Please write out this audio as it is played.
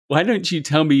why don't you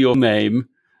tell me your name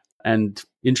and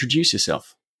introduce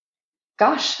yourself?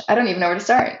 Gosh, I don't even know where to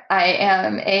start. I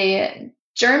am a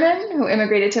German who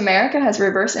immigrated to America, has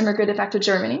reverse immigrated back to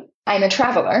Germany. I'm a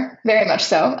traveler, very much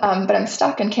so, but I'm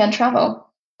stuck and can't travel,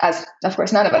 as of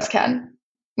course none of us can,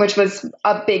 which was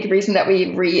a big reason that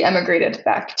we re-emigrated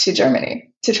back to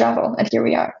Germany to travel. And here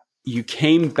we are. You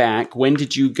came back. When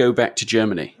did you go back to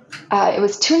Germany? It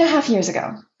was 2.5 years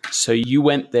ago. So you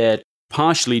went there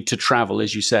partially to travel,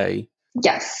 as you say.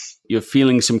 Yes. You're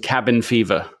feeling some cabin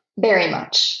fever. Very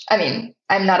much. I mean,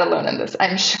 I'm not alone in this,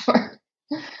 I'm sure.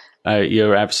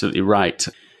 You're absolutely right.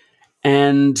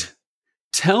 And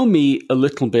tell me a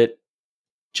little bit,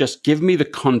 just give me the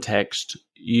context.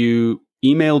 You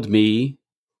emailed me.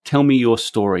 Tell me your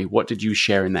story. What did you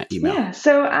share in that email? Yeah,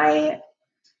 so I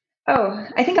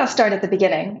think I'll start at the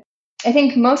beginning. I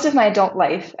think most of my adult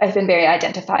life, I've been very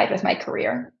identified with my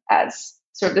career as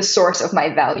sort of the source of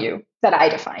my value that I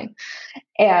define.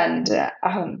 And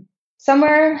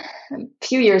somewhere a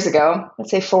few years ago, let's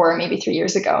say 4, maybe 3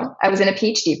 years ago, I was in a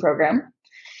PhD program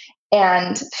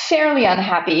and fairly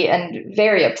unhappy and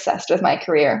very obsessed with my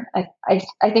career. I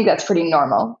think that's pretty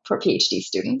normal for PhD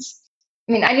students.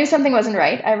 I mean, I knew something wasn't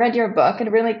right. I read your book and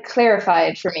it really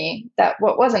clarified for me that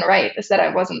what wasn't right is that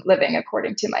I wasn't living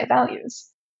according to my values.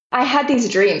 I had these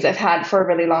dreams I've had for a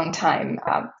really long time.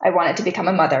 I wanted to become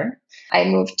a mother. I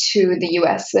moved to the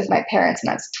US with my parents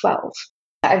when I was 12.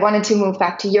 I wanted to move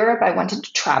back to Europe. I wanted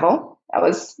to travel. That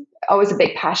was always a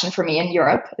big passion for me in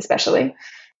Europe, especially.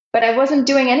 But I wasn't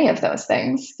doing any of those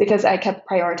things because I kept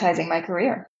prioritizing my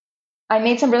career. I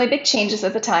made some really big changes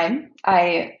at the time.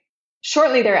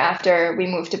 Shortly thereafter, we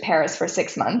moved to Paris for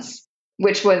 6 months,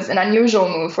 which was an unusual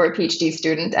move for a PhD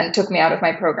student and took me out of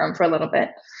my program for a little bit.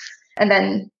 And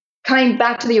then coming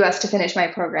back to the US to finish my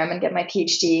program and get my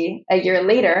PhD a year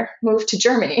later, moved to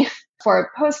Germany for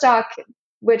a postdoc,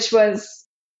 which was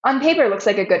on paper looks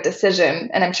like a good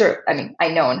decision. And I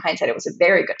know in hindsight it was a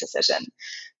very good decision.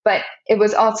 But it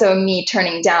was also me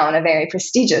turning down a very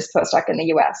prestigious postdoc in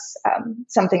the US,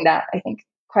 something that I think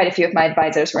quite a few of my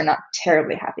advisors were not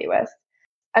terribly happy with.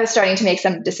 I was starting to make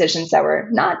some decisions that were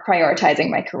not prioritizing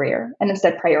my career and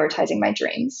instead prioritizing my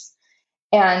dreams.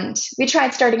 And we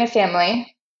tried starting a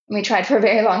family. We tried for a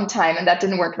very long time and that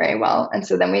didn't work very well. And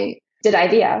so then we did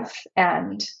IVF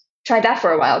and tried that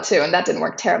for a while too. And that didn't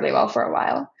work terribly well for a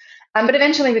while. But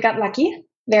eventually we got lucky,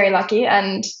 very lucky.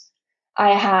 And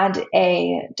I had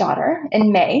a daughter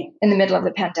in May in the middle of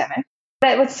the pandemic.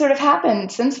 But what's sort of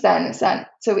happened since then is that,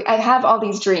 I have all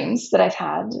these dreams that I've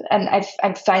had and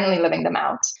I'm finally living them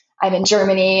out. I'm in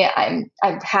Germany. I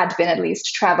had been at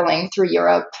least traveling through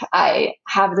Europe. I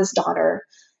have this daughter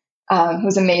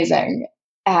who's amazing.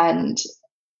 And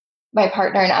my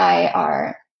partner and I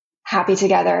are happy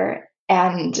together.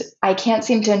 And I can't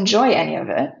seem to enjoy any of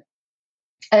it.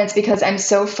 And it's because I'm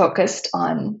so focused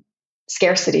on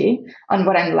scarcity, on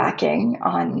what I'm lacking,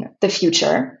 on the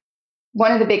future.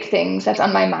 One of the big things that's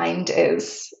on my mind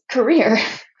is career.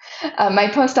 My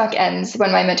postdoc ends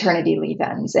when my maternity leave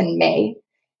ends in May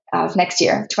of next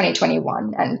year,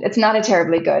 2021. And it's not a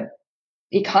terribly good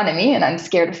economy, and I'm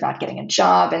scared of not getting a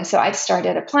job. And so I've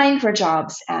started applying for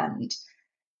jobs, and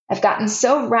I've gotten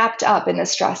so wrapped up in the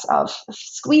stress of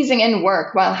squeezing in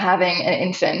work while having an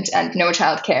infant and no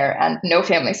childcare and no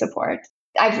family support.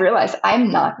 I've realized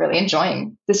I'm not really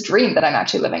enjoying this dream that I'm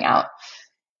actually living out.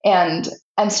 And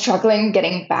I'm struggling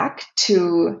getting back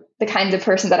to the kind of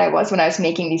person that I was when I was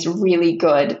making these really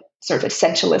good sort of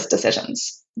essentialist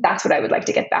decisions. That's what I would like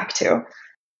to get back to.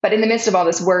 But in the midst of all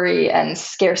this worry and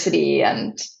scarcity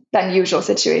and the unusual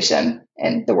situation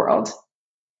in the world,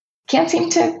 can't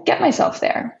seem to get myself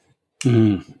there.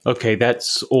 Okay,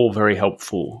 that's all very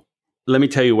helpful. Let me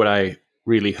tell you what I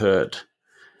really heard.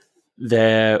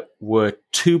 There were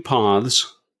 2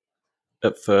 paths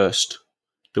at first.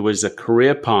 There was a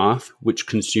career path which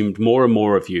consumed more and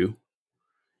more of you.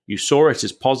 You saw it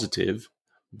as positive,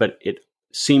 but it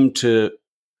seemed to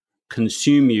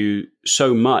consume you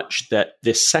so much that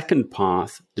this second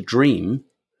path, the dream,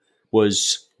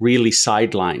 was really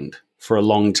sidelined for a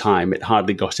long time. It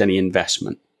hardly got any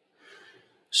investment.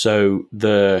 So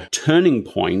the turning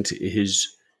point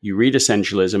is you read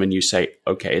Essentialism and you say,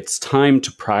 okay, it's time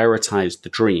to prioritize the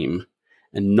dream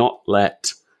and not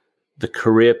let the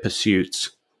career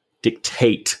pursuits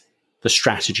dictate the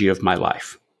strategy of my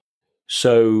life.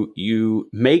 So you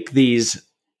make these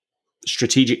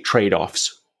strategic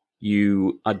trade-offs.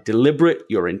 You are deliberate,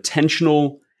 you're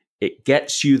intentional. It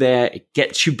gets you there. It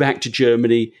gets you back to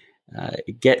Germany.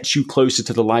 It gets you closer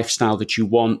to the lifestyle that you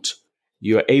want.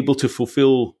 You're able to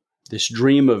fulfill this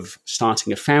dream of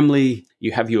starting a family.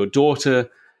 You have your daughter.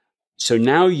 So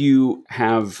now you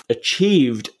have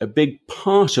achieved a big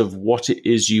part of what it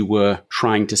is you were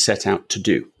trying to set out to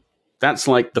do. That's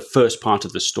like the first part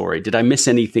of the story. Did I miss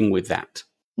anything with that?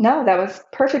 No, that was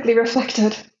perfectly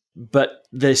reflected. But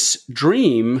this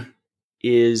dream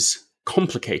is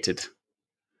complicated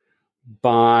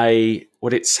by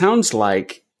what it sounds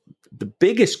like the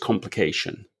biggest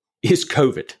complication is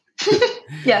COVID.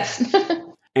 Yes.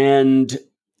 And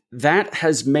that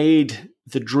has made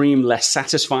the dream less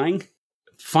satisfying,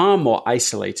 far more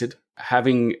isolated.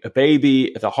 Having a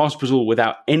baby at the hospital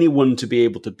without anyone to be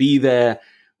able to be there,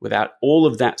 without all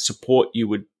of that support you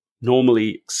would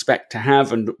normally expect to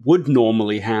have and would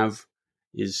normally have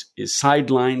is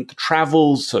sidelined. The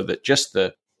travel, so that just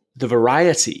the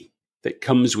variety that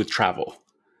comes with travel,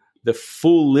 the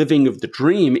full living of the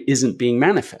dream isn't being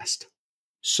manifest.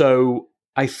 So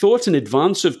I thought in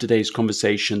advance of today's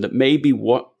conversation that maybe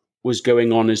what was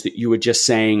going on is that you were just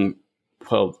saying,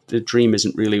 well, the dream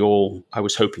isn't really all I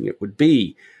was hoping it would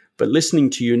be. But listening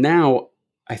to you now,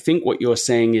 I think what you're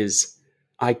saying is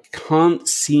I can't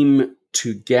seem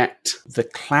to get the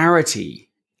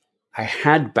clarity I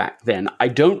had back then. I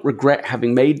don't regret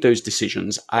having made those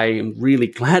decisions. I am really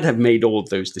glad I've made all of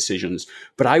those decisions,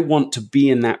 but I want to be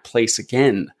in that place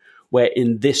again, where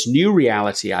in this new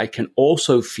reality, I can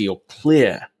also feel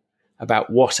clear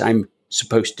about what I'm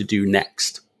supposed to do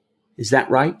next. Is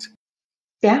that right?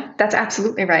 Yeah, that's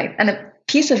absolutely right. And a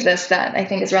piece of this that I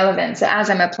think is relevant, so as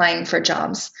I'm applying for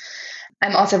jobs,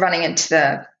 I'm also running into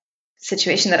the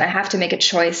situation that I have to make a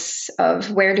choice of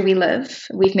where do we live.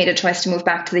 We've made a choice to move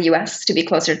back to the US to be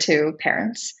closer to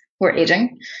parents who are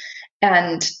aging.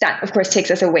 And that, of course,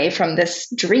 takes us away from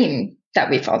this dream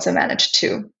that we've also managed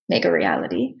to make a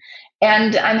reality.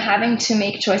 And I'm having to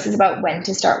make choices about when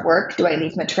to start work. Do I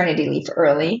leave maternity leave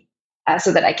early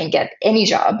so that I can get any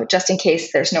job just in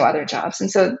case there's no other jobs?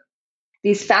 And so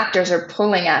these factors are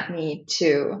pulling at me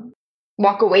to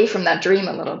walk away from that dream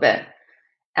a little bit.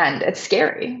 And it's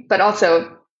scary, but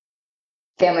also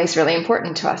family is really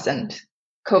important to us. And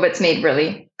COVID's made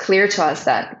really clear to us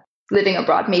that living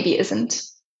abroad maybe isn't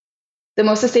the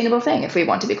most sustainable thing if we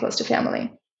want to be close to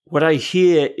family. What I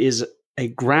hear is a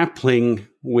grappling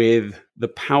with the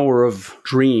power of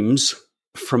dreams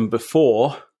from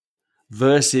before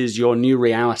versus your new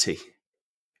reality.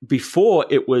 Before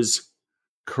it was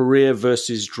career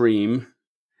versus dream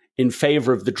in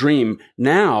favor of the dream.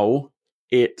 Now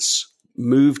it's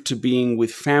moved to being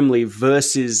with family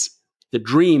versus the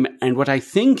dream. And what I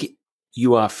think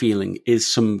you are feeling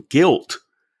is some guilt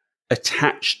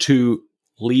attached to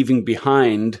leaving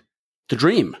behind the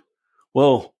dream.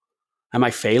 Well, am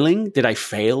I failing? Did I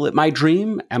fail at my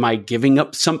dream? Am I giving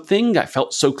up something? I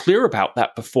felt so clear about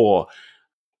that before.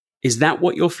 Is that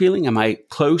what you're feeling? Am I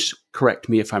close? Correct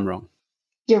me if I'm wrong.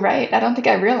 You're right. I don't think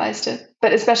I realized it.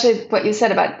 But especially what you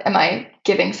said about, am I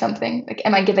giving something? Like,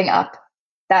 am I giving up?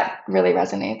 That really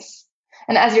resonates.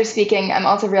 And as you're speaking, I'm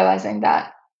also realizing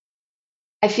that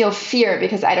I feel fear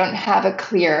because I don't have a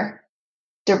clear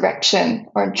direction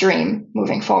or dream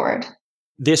moving forward.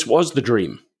 This was the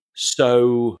dream.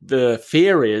 So the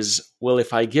fear is, well,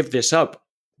 if I give this up,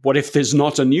 what if there's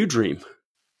not a new dream?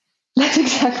 That's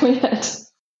exactly it.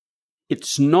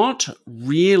 It's not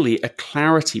really a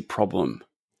clarity problem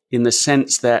in the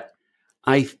sense that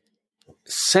I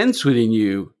sense within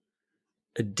you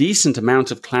a decent amount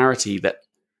of clarity that,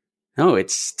 no,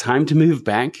 it's time to move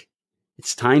back.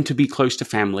 It's time to be close to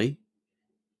family.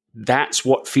 That's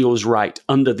what feels right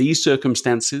under these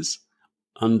circumstances,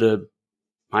 under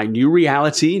my new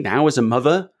reality now as a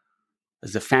mother,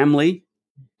 as a family.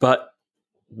 But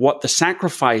what the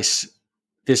sacrifice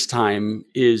this time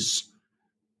is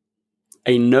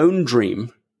a known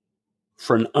dream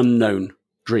for an unknown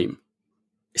dream,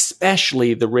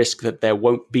 especially the risk that there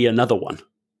won't be another one.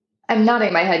 I'm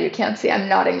nodding my head. You can't see. I'm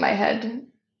nodding my head.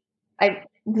 I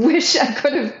wish I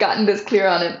could have gotten this clear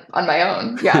on it on my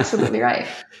own. You're absolutely right.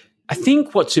 I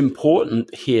think what's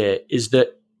important here is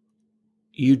that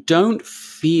you don't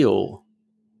feel,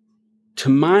 to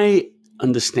my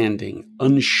understanding,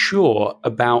 unsure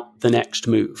about the next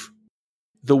move.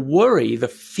 The worry, the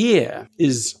fear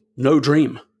is no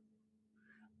dream.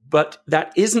 But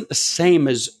that isn't the same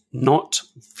as not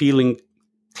feeling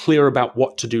clear about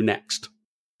what to do next.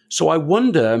 So I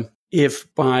wonder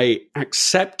if by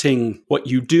accepting what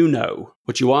you do know,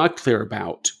 what you are clear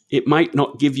about, it might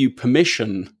not give you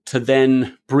permission to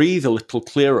then breathe a little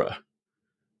clearer,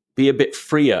 be a bit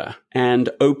freer, and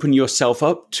open yourself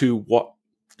up to what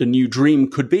the new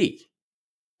dream could be.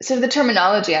 So the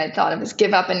terminology I thought of is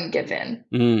give up and give in.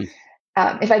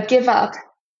 If I give up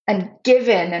and give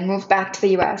in and move back to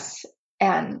the US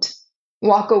and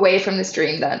walk away from this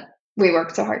dream that we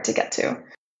worked so hard to get to.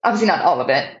 Obviously not all of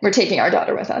it. We're taking our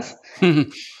daughter with us.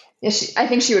 Yeah, I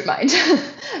think she would mind.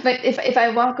 But if I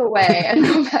walk away and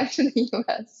go back to the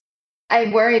US,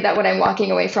 I worry that what I'm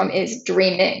walking away from is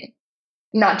dreaming,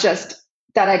 not just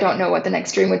that I don't know what the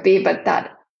next dream would be, but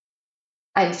that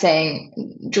I'm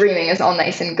saying dreaming is all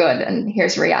nice and good, and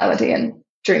here's reality, and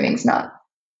dreaming's not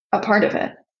a part of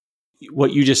it.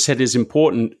 What you just said is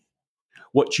important.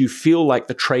 What you feel like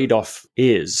the trade-off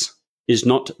is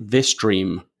not this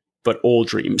dream, but all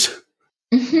dreams.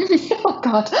 Oh,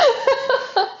 God.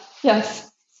 Yes.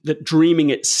 That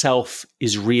dreaming itself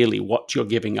is really what you're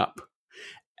giving up.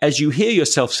 As you hear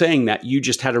yourself saying that, you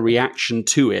just had a reaction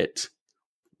to it.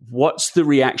 What's the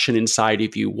reaction inside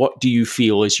of you? What do you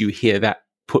feel as you hear that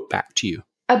put back to you?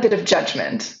 A bit of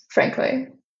judgment, frankly.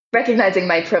 Recognizing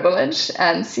my privilege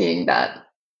and seeing that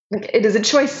it is a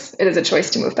choice. It is a choice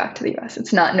to move back to the US.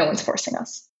 It's not, no one's forcing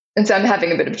us. And so I'm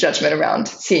having a bit of judgment around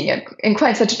seeing it in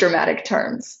quite such dramatic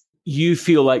terms. You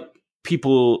feel like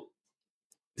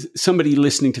somebody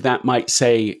listening to that might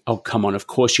say, oh, come on, of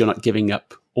course you're not giving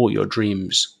up all your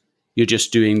dreams. You're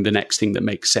just doing the next thing that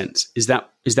makes sense. Is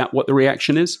that what the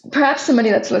reaction is? Perhaps somebody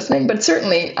that's listening, but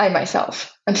certainly I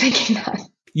myself, I'm thinking that.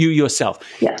 You yourself.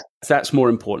 Yeah. That's more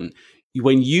important.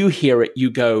 When you hear it,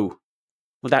 you go,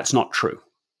 well, that's not true.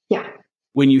 Yeah.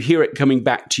 When you hear it coming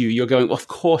back to you, you're going, well, of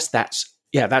course that's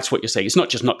what you're saying. It's not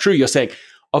just not true. You're saying,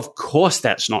 of course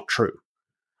that's not true.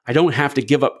 I don't have to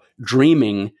give up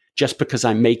dreaming just because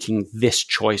I'm making this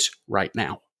choice right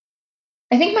now.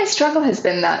 I think my struggle has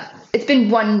been that it's been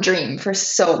one dream for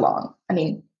so long. I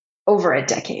mean, over a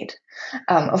decade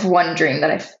of one dream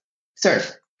that I've sort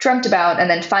of dreamt about and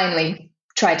then finally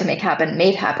tried to made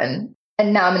happen.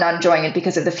 And now I'm not enjoying it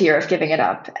because of the fear of giving it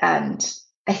up. And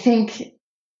I think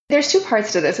there's two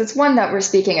parts to this. It's one that we're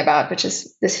speaking about, which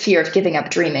is this fear of giving up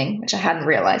dreaming, which I hadn't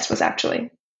realized was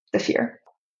actually the fear.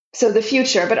 So the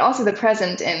future, but also the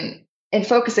present in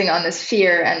focusing on this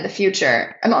fear and the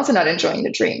future, I'm also not enjoying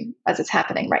the dream as it's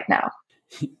happening right now.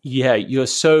 Yeah, you're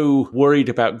so worried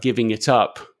about giving it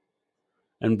up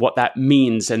and what that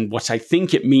means and what I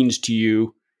think it means to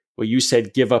you, where you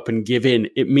said give up and give in,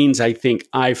 it means I think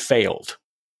I failed.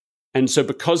 And so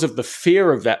because of the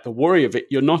fear of that, the worry of it,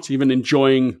 you're not even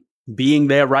enjoying being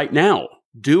there right now.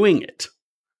 Doing it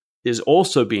is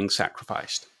also being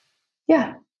sacrificed.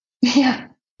 Yeah. Yeah.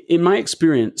 In my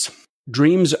experience,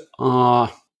 dreams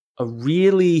are a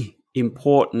really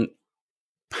important,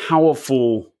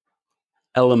 powerful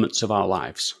elements of our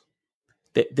lives.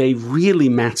 They really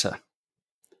matter.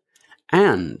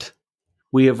 And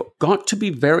we have got to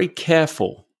be very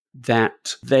careful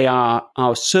that they are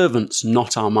our servants,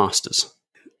 not our masters.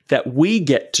 That we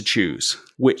get to choose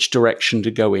which direction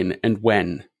to go in and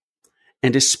when.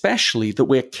 And especially that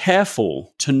we're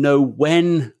careful to know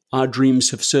when our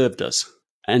dreams have served us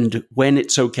and when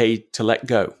it's okay to let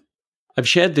go. I've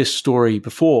shared this story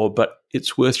before, but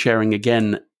it's worth sharing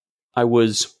again. I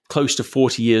was close to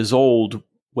 40 years old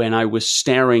when I was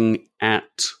staring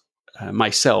at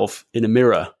myself in a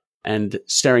mirror, and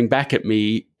staring back at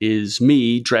me is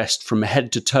me dressed from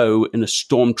head to toe in a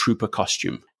stormtrooper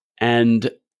costume.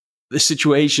 And the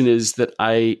situation is that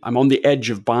I'm on the edge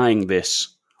of buying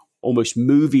this almost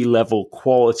movie level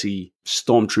quality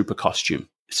stormtrooper costume.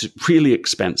 It's really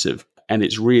expensive and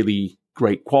it's really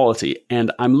great quality.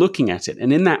 And I'm looking at it.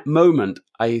 And in that moment,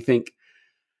 I think,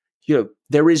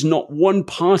 there is not one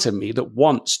part of me that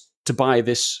wants to buy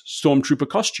this stormtrooper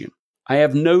costume. I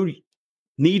have no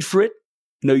need for it,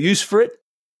 no use for it.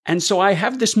 And so I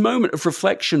have this moment of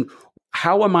reflection.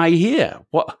 How am I here?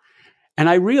 What? And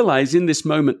I realize in this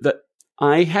moment that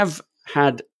I have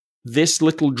had this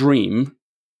little dream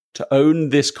to own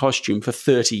this costume for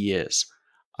 30 years.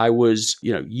 I was,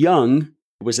 young.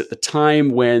 It was at the time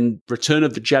when Return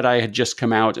of the Jedi had just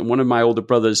come out, and one of my older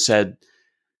brothers said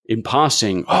in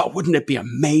passing, oh, wouldn't it be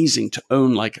amazing to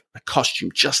own like a costume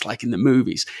just like in the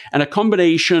movies? And a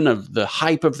combination of the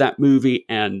hype of that movie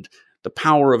and the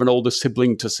power of an older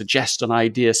sibling to suggest an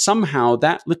idea, somehow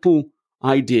that little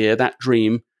idea, that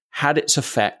dream, had its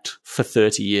effect for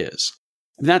 30 years.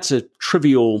 That's a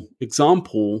trivial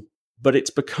example, but it's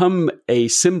become a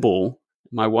symbol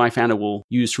my wife Anna will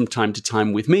use from time to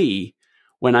time with me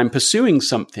when I'm pursuing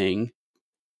something,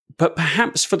 but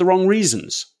perhaps for the wrong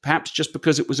reasons, perhaps just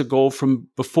because it was a goal from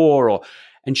before,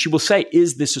 and she will say,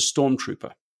 is this a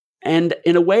stormtrooper? And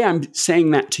in a way, I'm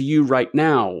saying that to you right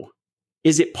now.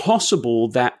 Is it possible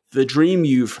that the dream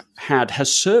you've had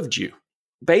has served you,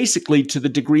 basically to the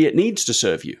degree it needs to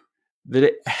serve you, that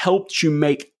it helped you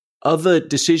make other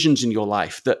decisions in your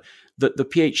life, that the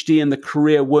PhD and the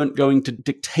career weren't going to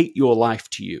dictate your life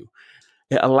to you?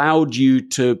 It allowed you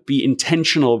to be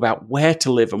intentional about where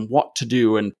to live and what to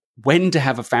do and when to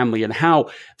have a family and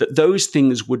how, that those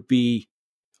things would be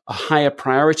a higher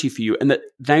priority for you, and that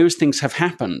those things have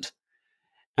happened,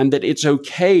 and that it's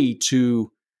okay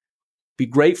to be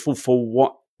grateful for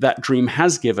what that dream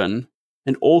has given,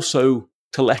 and also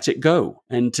to let it go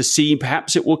and to see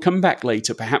perhaps it will come back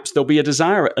later. Perhaps there'll be a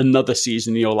desire at another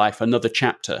season in your life, another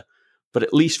chapter. But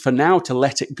at least for now, to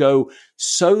let it go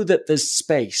so that there's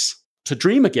space to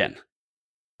dream again.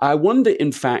 I wonder,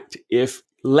 in fact, if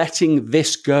letting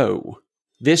this go,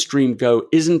 this dream go,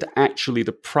 isn't actually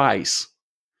the price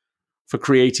for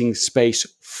creating space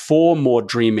for more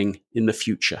dreaming in the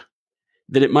future.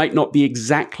 That it might not be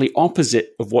exactly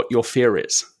opposite of what your fear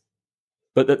is,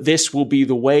 but that this will be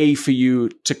the way for you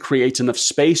to create enough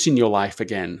space in your life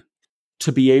again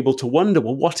to be able to wonder,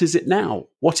 well, what is it now?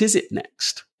 What is it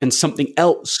next? And something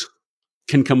else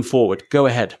can come forward. Go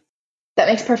ahead. That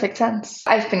makes perfect sense.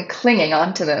 I've been clinging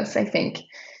on to this, I think,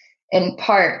 in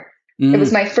part. It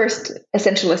was my first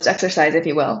essentialist exercise, if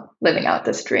you will, living out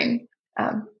this dream.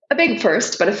 A big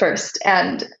first, but a first.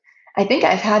 And I think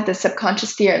I've had this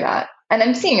subconscious fear that, and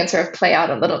I'm seeing it sort of play out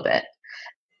a little bit.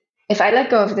 If I let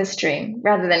go of this dream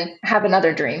rather than have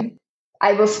another dream,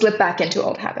 I will slip back into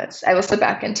old habits. I will slip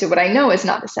back into what I know is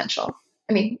not essential.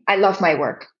 I mean, I love my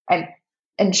work. I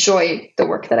enjoy the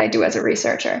work that I do as a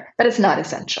researcher, but it's not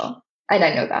essential. And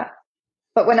I know that.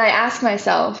 But when I ask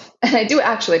myself, and I do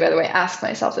actually, by the way, ask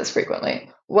myself this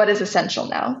frequently, what is essential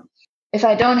now? If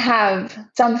I don't have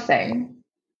something,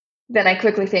 then I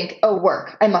quickly think, oh,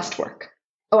 work. I must work.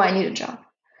 Oh, I need a job.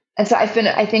 And so I've been,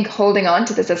 I think, holding on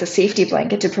to this as a safety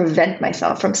blanket to prevent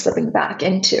myself from slipping back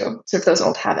into sort of those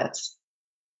old habits.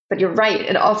 But you're right.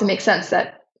 It also makes sense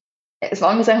that as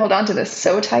long as I hold on to this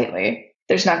so tightly,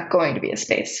 there's not going to be a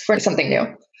space for something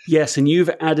new. Yes, and you've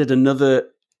added another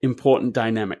important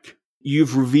dynamic.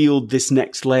 You've revealed this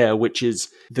next layer, which is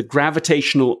the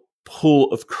gravitational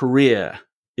pull of career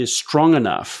is strong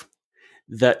enough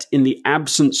that in the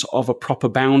absence of a proper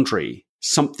boundary,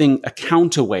 a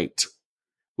counterweight,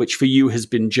 which for you has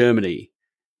been Germany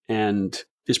and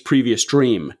this previous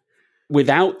dream,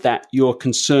 without that, you're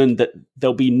concerned that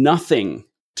there'll be nothing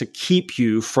to keep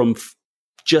you from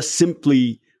just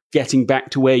simply getting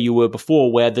back to where you were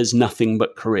before, where there's nothing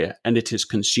but career and it has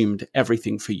consumed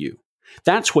everything for you.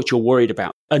 That's what you're worried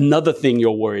about. Another thing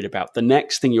you're worried about, the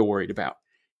next thing you're worried about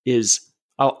is,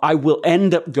 I will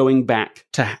end up going back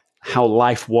to how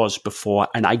life was before,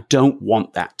 and I don't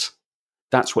want that.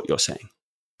 That's what you're saying.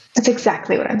 That's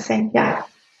exactly what I'm saying, yeah.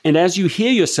 And as you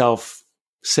hear yourself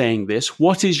saying this,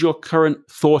 what is your current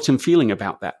thought and feeling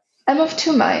about that? I'm of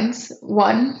two minds.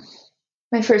 One,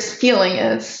 my first feeling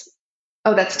is,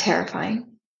 oh, that's terrifying.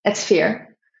 That's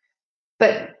fear.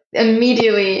 But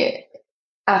immediately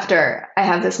after, I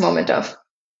have this moment of,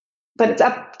 but it's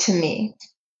up to me.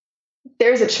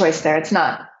 There's a choice there. It's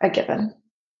not a given.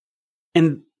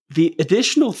 And the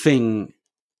additional thing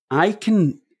I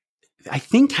think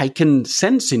I can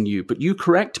sense in you, but you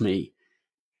correct me,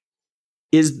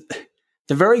 is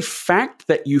the very fact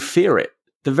that you fear it,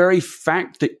 the very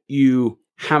fact that you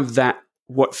have that,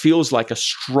 what feels like a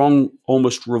strong,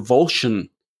 almost revulsion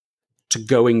to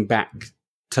going back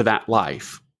to that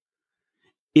life,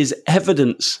 is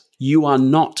evidence you are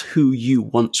not who you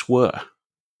once were.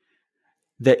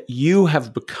 That you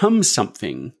have become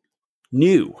something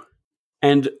new.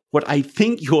 And what I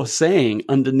think you're saying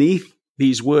underneath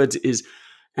these words is,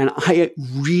 and I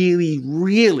really,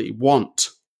 really want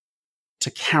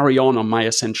to carry on my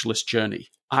essentialist journey.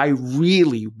 I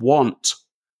really want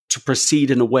to proceed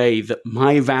in a way that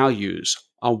my values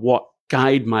are what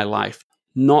guide my life,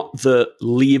 not the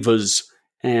levers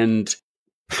and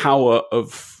power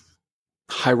of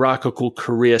hierarchical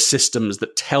career systems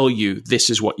that tell you this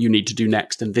is what you need to do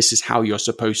next and this is how you're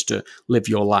supposed to live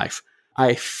your life.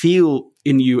 I feel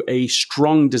in you a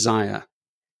strong desire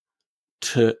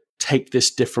to take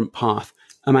this different path.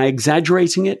 Am I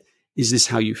exaggerating it? Is this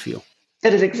how you feel?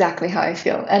 That is exactly how I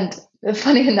feel. And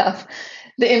funny enough,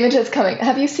 the image is coming.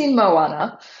 Have you seen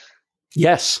Moana?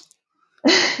 Yes.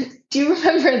 Do you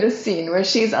remember the scene where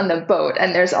she's on the boat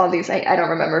and there's all these, I don't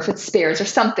remember if it's spears or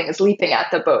something is leaping at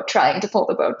the boat, trying to pull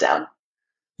the boat down?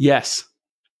 Yes.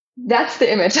 That's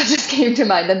the image that just came to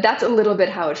mind. And that's a little bit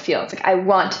how it feels. Like I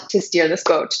want to steer this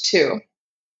boat to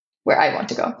where I want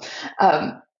to go.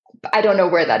 But I don't know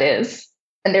where that is.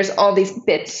 And there's all these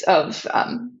bits of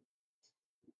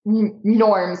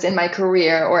norms in my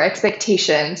career or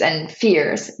expectations and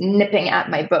fears nipping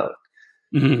at my boat.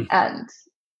 Mm-hmm. And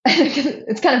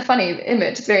it's kind of funny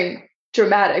image. It's very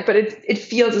dramatic, but it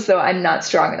feels as though I'm not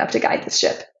strong enough to guide this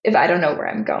ship if I don't know where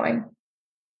I'm going.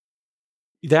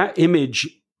 that image,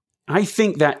 I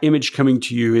think that image coming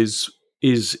to you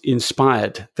is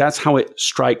inspired. That's how it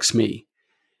strikes me,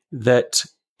 that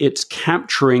it's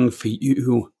capturing for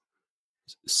you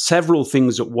several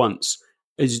things at once.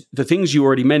 Is the things you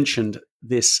already mentioned,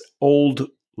 this old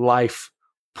life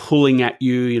pulling at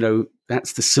you,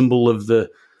 that's the symbol of the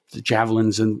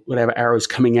javelins and whatever arrows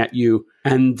coming at you.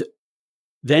 And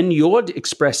then you're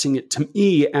expressing it to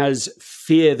me as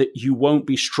fear that you won't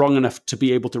be strong enough to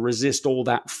be able to resist all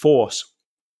that force.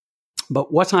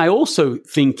 But what I also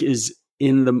think is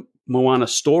in the Moana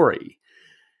story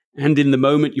and in the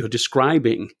moment you're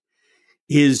describing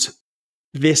is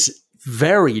this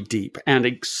very deep and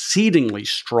exceedingly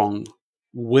strong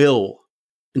will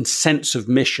and sense of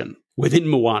mission within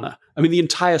Moana. I mean, the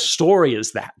entire story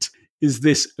is that. Is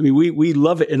this, I mean, we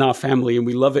love it in our family and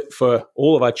we love it for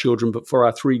all of our children, but for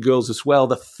our 3 girls as well,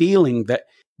 the feeling that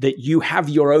you have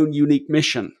your own unique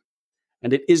mission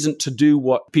and it isn't to do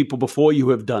what people before you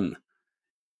have done.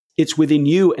 It's within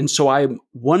you. And so I'm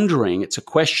wondering, it's a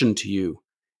question to you,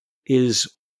 is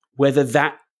whether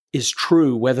that is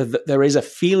true, whether there is a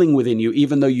feeling within you,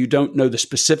 even though you don't know the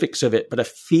specifics of it, but a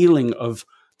feeling of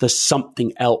there's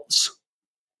something else.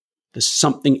 There's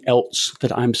something else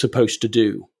that I'm supposed to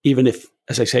do, even if,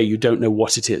 as I say, you don't know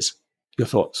what it is. Your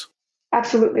thoughts?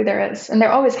 Absolutely, there is. And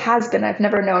there always has been. I've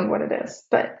never known what it is.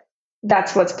 But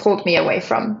that's what's pulled me away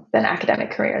from an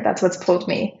academic career. That's what's pulled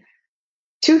me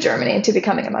to Germany and to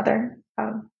becoming a mother.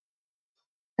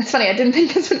 It's funny, I didn't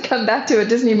think this would come back to a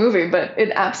Disney movie, but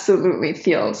it absolutely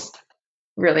feels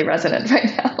really resonant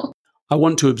right now. I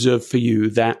want to observe for you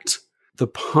that the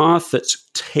path that's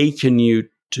taken you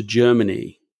to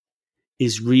Germany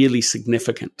is really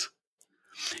significant.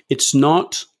 It's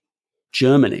not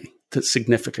Germany that's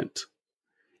significant.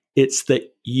 It's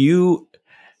that you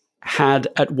had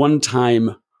at one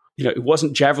time, it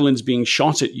wasn't javelins being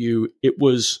shot at you, it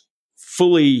was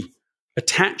fully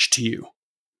attached to you,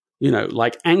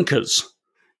 like anchors,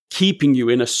 keeping you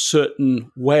in a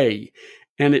certain way.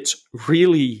 And it's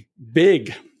really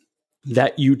big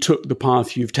that you took the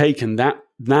path you've taken.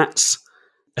 That's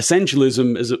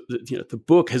essentialism. The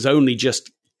book has only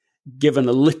just given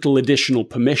a little additional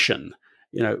permission,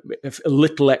 a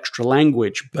little extra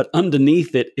language, but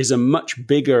underneath it is a much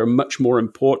bigger, much more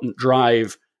important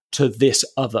drive to this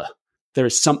other. There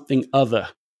is something other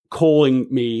calling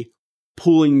me,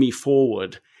 pulling me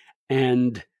forward.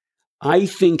 And I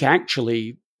think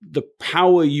actually the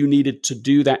power you needed to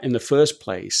do that in the first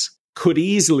place could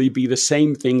easily be the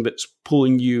same thing that's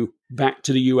pulling you back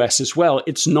to the US as well.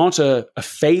 It's not a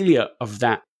failure of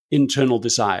that internal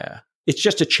desire. It's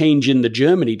just a change in the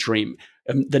Germany dream.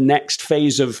 The next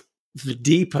phase of the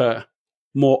deeper,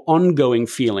 more ongoing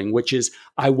feeling, which is,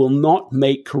 I will not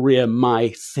make career my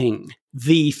thing,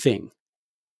 the thing.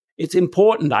 It's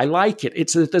important. I like it.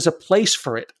 There's a place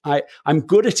for it. I'm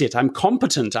good at it. I'm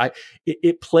competent.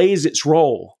 It plays its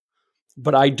role,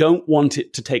 but I don't want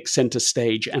it to take center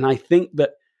stage. And I think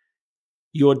that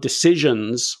your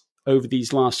decisions over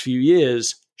these last few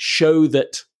years show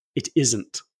that it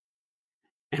isn't.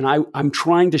 And I'm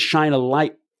trying to shine a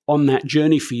light on that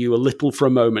journey for you a little for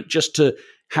a moment, just to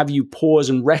have you pause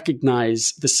and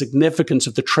recognize the significance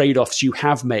of the trade-offs you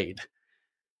have made.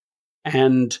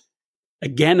 And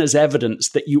again, as evidence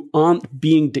that you aren't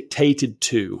being dictated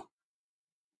to,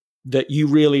 that you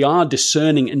really are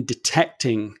discerning and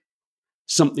detecting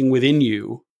something within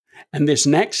you. And this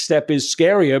next step is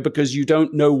scarier because you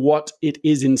don't know what it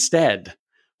is instead.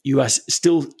 You are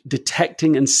still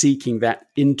detecting and seeking that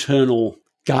internal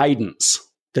guidance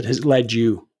that has led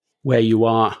you where you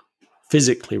are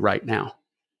physically right now.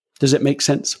 Does it make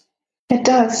sense? It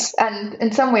does. And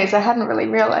in some ways, I hadn't really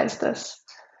realized this.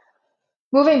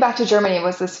 Moving back to Germany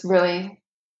was this really,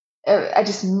 I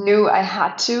just knew I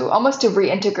had to, almost to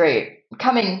reintegrate.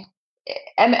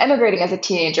 Emigrating as a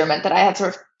teenager meant that I had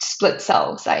sort of split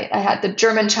selves. I had the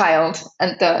German child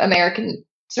and the American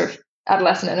sort of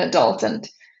adolescent and adult. And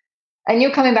I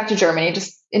knew coming back to Germany,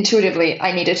 just intuitively,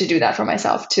 I needed to do that for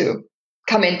myself to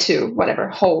come into whatever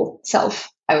whole self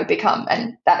I would become.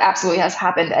 And that absolutely has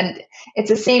happened. And it's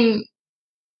the same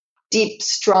deep,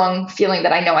 strong feeling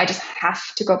that I know I just have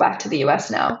to go back to the US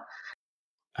now.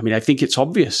 I mean, I think it's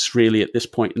obvious really at this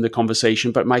point in the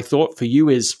conversation, but my thought for you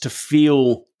is to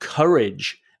feel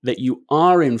courage that you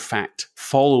are in fact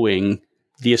following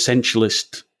the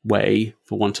essentialist way,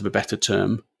 for want of a better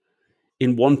term,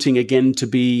 in wanting again to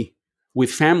be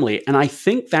with family. And I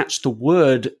think that's the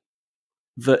word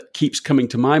that keeps coming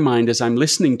to my mind as I'm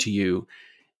listening to you,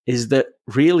 is that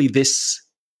really this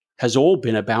has all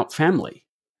been about family.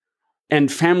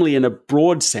 And family in a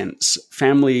broad sense,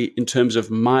 family in terms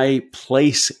of my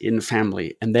place in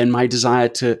family, and then my desire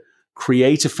to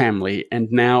create a family, and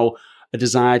now a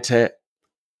desire to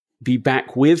be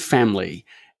back with family.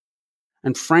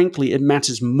 And frankly, it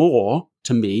matters more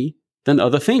to me than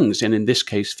other things. And in this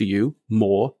case for you,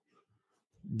 more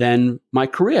than my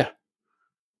career.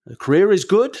 The career is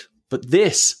good, but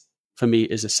this for me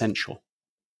is essential.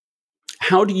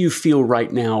 How do you feel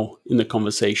right now in the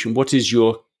conversation? What is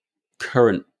your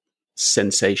current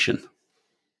sensation?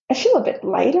 I feel a bit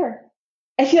lighter.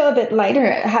 I feel a bit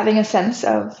lighter, having a sense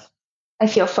of, I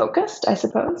feel focused, I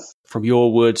suppose. From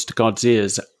your words to God's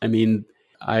ears, I mean,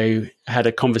 I had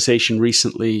a conversation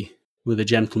recently with a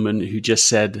gentleman who just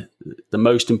said the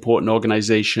most important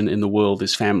organization in the world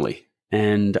is family.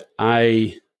 And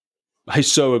I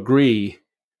so agree.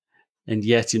 And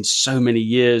yet in so many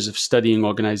years of studying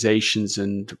organizations,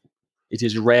 and it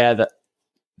is rare that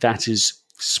that is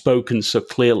spoken so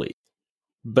clearly.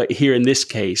 But here in this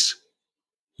case,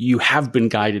 you have been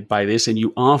guided by this and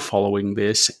you are following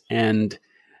this. And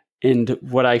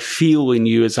what I feel in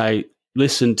you as I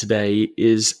listen today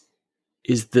is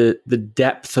the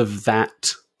depth of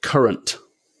that current.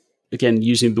 Again,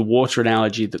 using the water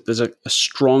analogy, that there's a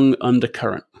strong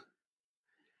undercurrent.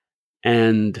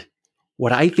 And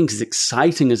what I think is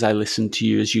exciting as I listen to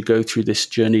you as you go through this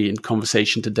journey and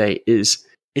conversation today is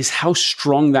how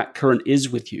strong that current is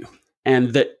with you,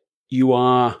 and that you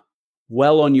are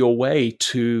well on your way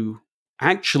to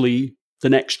actually the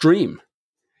next dream.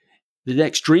 The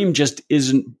next dream just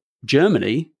isn't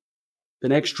Germany. The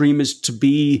next dream is to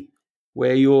be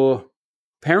where your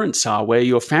parents are, where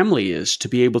your family is, to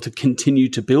be able to continue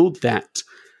to build that.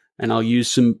 And I'll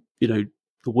use some, the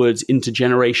words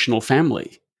intergenerational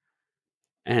family,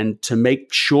 and to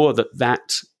make sure that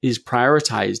that is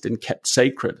prioritized and kept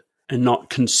sacred and not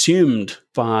consumed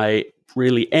by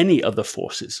really any other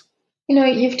forces.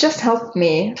 You've just helped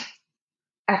me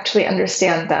actually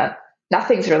understand that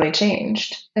nothing's really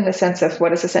changed in the sense of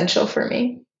what is essential for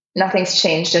me. Nothing's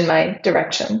changed in my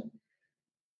direction.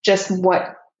 Just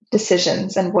what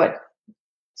decisions and what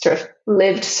sort of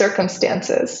lived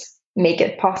circumstances make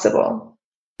it possible.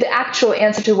 The actual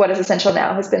answer to what is essential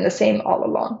now has been the same all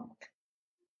along,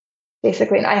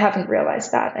 basically. And I haven't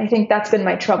realized that. I think that's been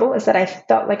my trouble, is that I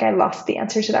felt like I lost the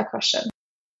answer to that question.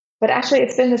 But actually,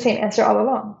 it's been the same answer all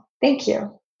along. Thank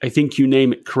you. I think you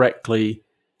name it correctly.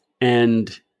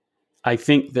 And I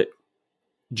think that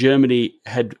Germany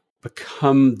had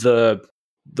become the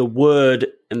word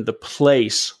and the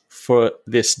place for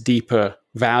this deeper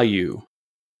value.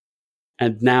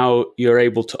 And now you're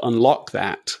able to unlock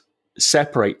that,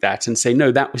 separate that, and say,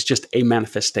 no, that was just a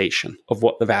manifestation of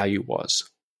what the value was.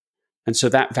 And so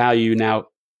that value now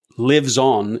lives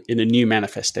on in a new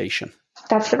manifestation.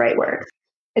 That's the right word.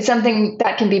 It's something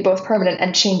that can be both permanent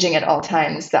and changing at all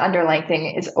times. The underlying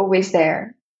thing is always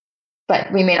there,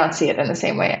 but we may not see it in the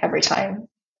same way every time.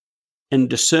 And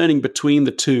discerning between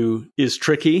the two is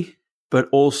tricky, but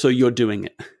also you're doing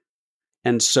it.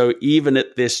 And so even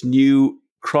at this new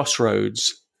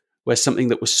crossroads, where something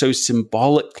that was so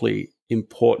symbolically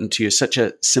important to you, such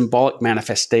a symbolic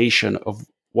manifestation of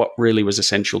what really was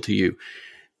essential to you,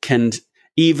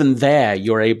 even there,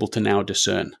 you're able to now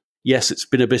discern. Yes, it's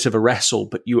been a bit of a wrestle,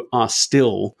 but you are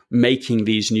still making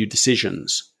these new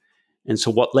decisions. And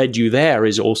so what led you there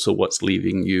is also what's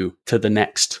leading you to the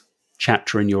next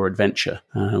chapter in your adventure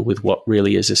with what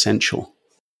really is essential.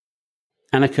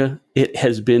 Anika, it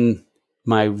has been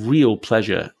my real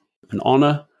pleasure, an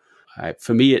honor.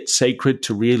 For me, it's sacred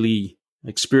to really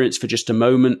experience for just a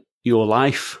moment your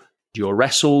life, your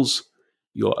wrestles,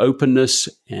 your openness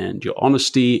and your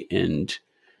honesty, and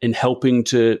in helping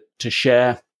to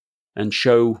share and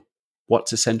show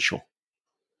what's essential.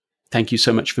 Thank you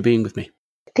so much for being with me.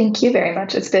 Thank you very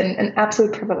much. It's been an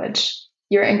absolute privilege.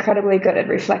 You're incredibly good at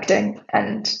reflecting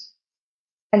and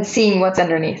seeing what's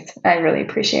underneath. I really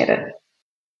appreciate it.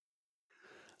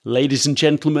 Ladies and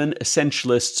gentlemen,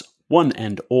 essentialists, one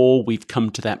and all, we've come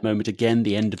to that moment again,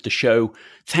 the end of the show.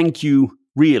 Thank you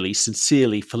really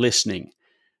sincerely for listening.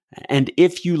 And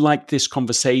if you like this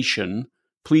conversation,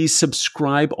 please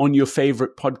subscribe on your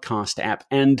favorite podcast app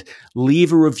and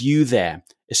leave a review there,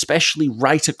 especially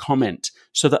write a comment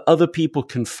so that other people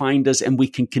can find us and we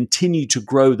can continue to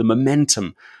grow the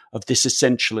momentum of this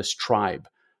essentialist tribe.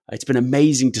 It's been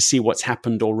amazing to see what's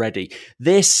happened already.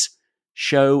 This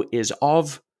show is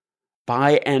of,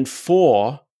 by, and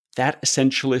for that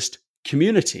essentialist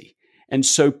community. And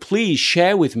so please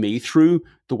share with me through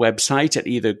the website at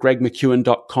either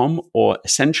gregmckeown.com or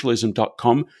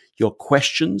essentialism.com your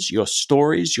questions, your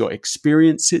stories, your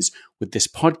experiences with this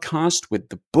podcast, with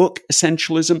the book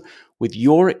Essentialism, with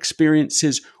your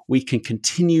experiences, we can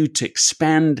continue to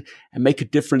expand and make a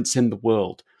difference in the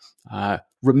world.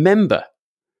 Remember,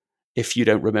 if you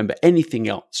don't remember anything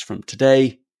else from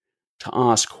today, to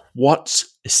ask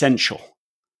what's essential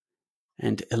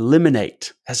and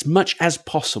eliminate as much as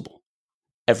possible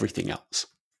everything else.